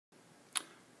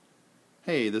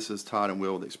Hey, this is Todd and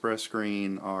Will with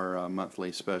Xpresscreen. Our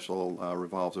monthly special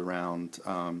revolves around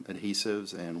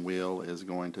adhesives, and Will is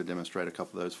going to demonstrate a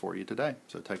couple of those for you today.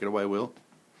 So take it away, Will.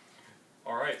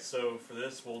 Alright, so for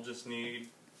this we'll just need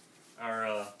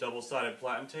our double-sided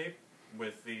Platen tape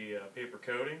with the paper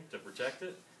coating to protect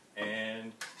it,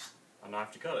 and a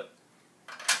knife to cut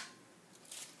it.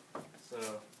 So,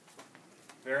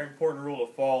 very important rule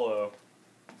to follow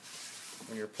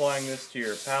when you're applying this to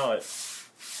your palette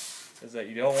is that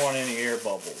you don't want any air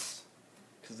bubbles,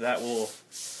 because that will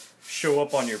show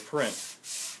up on your print.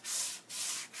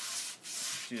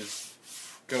 You just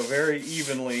go very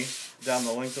evenly down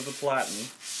the length of the Platen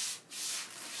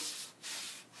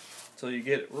until you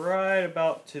get right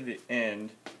about to the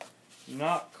end,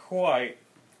 not quite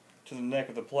to the neck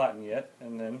of the Platen yet,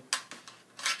 and then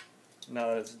now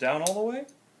that it's down all the way,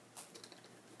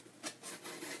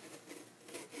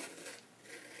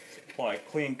 apply a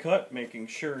clean cut, making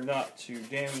sure not to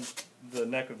damage the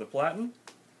neck of the Platen.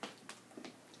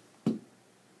 And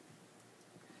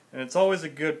it's always a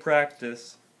good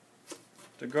practice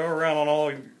to go around on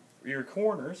all your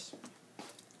corners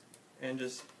and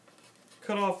just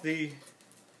cut off the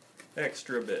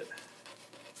extra bit,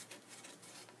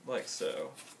 like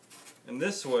so. And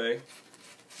this way,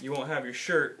 you won't have your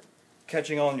shirt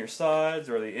catching on your sides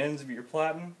or the ends of your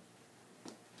Platen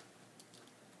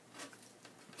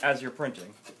as you're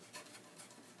printing.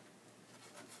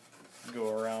 Go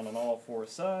around on all four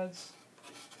sides.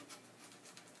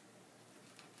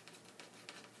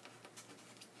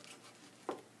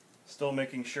 Still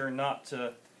making sure not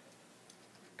to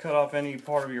cut off any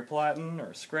part of your Platen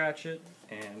or scratch it.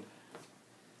 And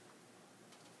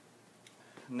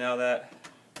now that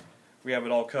we have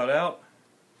it all cut out,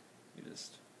 you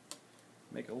just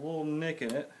make a little nick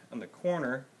in it on the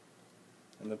corner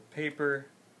and the paper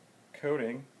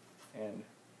coating and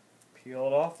peel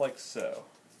it off like so.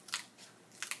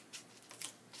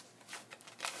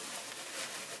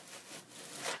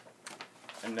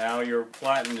 And now your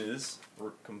Platen is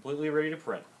completely ready to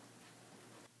print.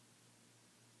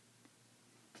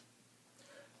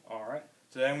 Alright,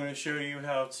 today I'm going to show you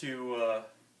how to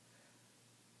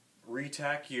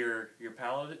retack your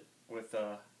palette with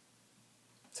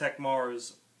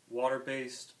Techmar's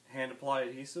water-based hand-apply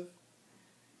adhesive.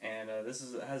 And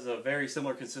this has a very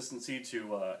similar consistency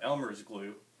to Elmer's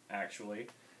glue, actually.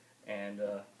 And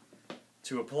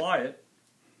to apply it,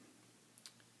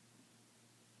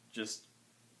 just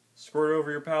squirt over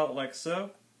your palette like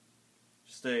so.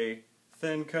 Just a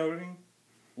thin coating,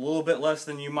 a little bit less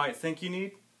than you might think you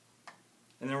need.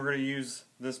 And then we're going to use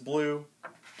this blue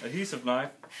adhesive knife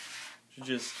to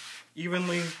just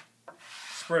evenly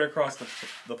spread across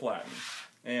the Platen.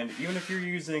 And even if you're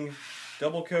using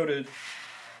double-coated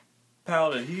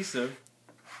palette adhesive,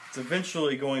 it's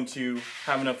eventually going to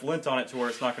have enough lint on it to where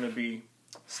it's not going to be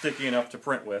sticky enough to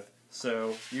print with.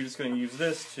 So you're just going to use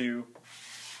this to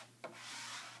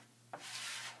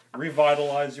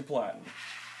revitalize your Platen.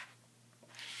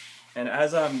 And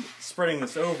as I'm spreading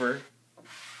this over,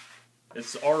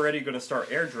 it's already going to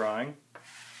start air drying.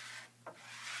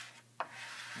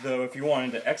 Though if you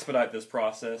wanted to expedite this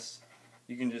process,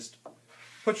 you can just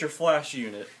put your flash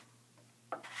unit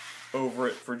over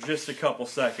it for just a couple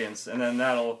seconds, and then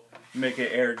that'll make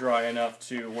it air dry enough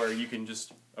to where you can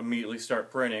just immediately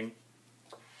start printing,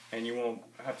 and you won't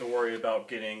have to worry about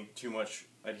getting too much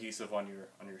adhesive on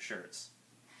your shirts.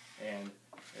 And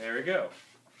there we go.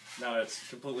 Now it's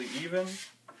completely even.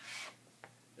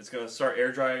 It's going to start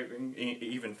air drying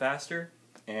even faster,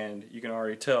 and you can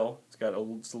already tell it's got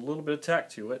just a little bit of tack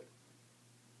to it.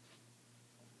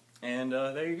 And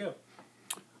there you go.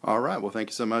 Alright, well thank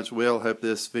you so much, Will. Hope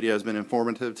this video has been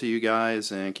informative to you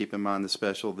guys, and keep in mind the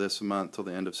special this month till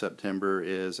the end of September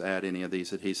is add any of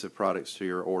these adhesive products to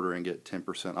your order and get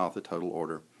 10% off the total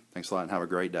order. Thanks a lot and have a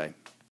great day.